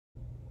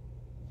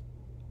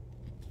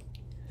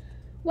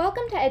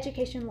Welcome to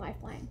Education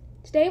Lifeline.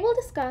 Today we'll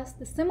discuss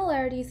the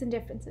similarities and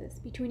differences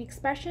between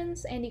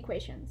expressions and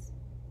equations.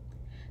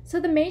 So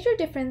the major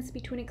difference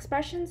between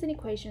expressions and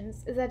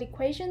equations is that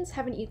equations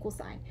have an equal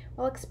sign,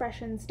 while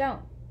expressions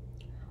don't.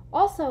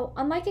 Also,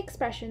 unlike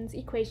expressions,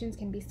 equations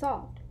can be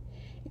solved.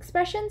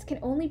 Expressions can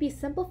only be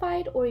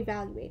simplified or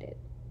evaluated.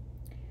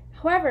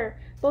 However,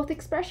 both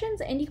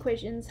expressions and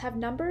equations have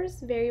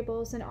numbers,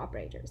 variables, and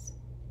operators.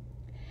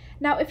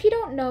 Now, if you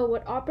don't know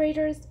what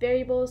operators,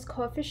 variables,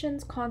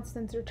 coefficients,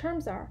 constants, or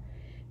terms are,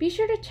 be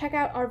sure to check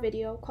out our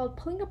video called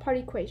Pulling Apart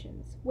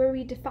Equations, where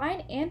we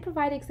define and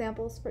provide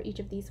examples for each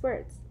of these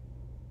words.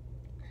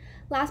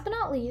 Last but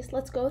not least,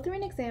 let's go through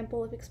an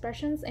example of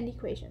expressions and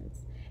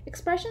equations.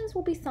 Expressions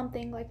will be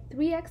something like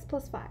 3x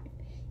plus 5.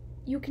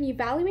 You can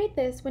evaluate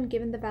this when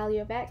given the value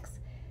of x,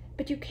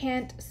 but you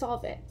can't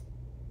solve it.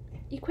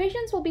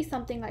 Equations will be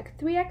something like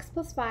 3x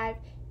plus 5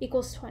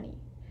 equals 20.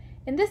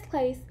 In this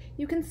case,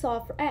 you can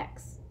solve for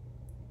x.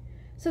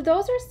 So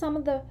those are some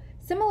of the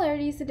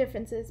similarities and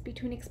differences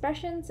between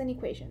expressions and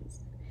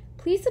equations.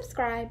 Please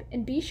subscribe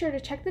and be sure to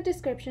check the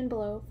description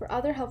below for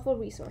other helpful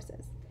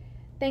resources.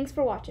 Thanks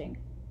for watching.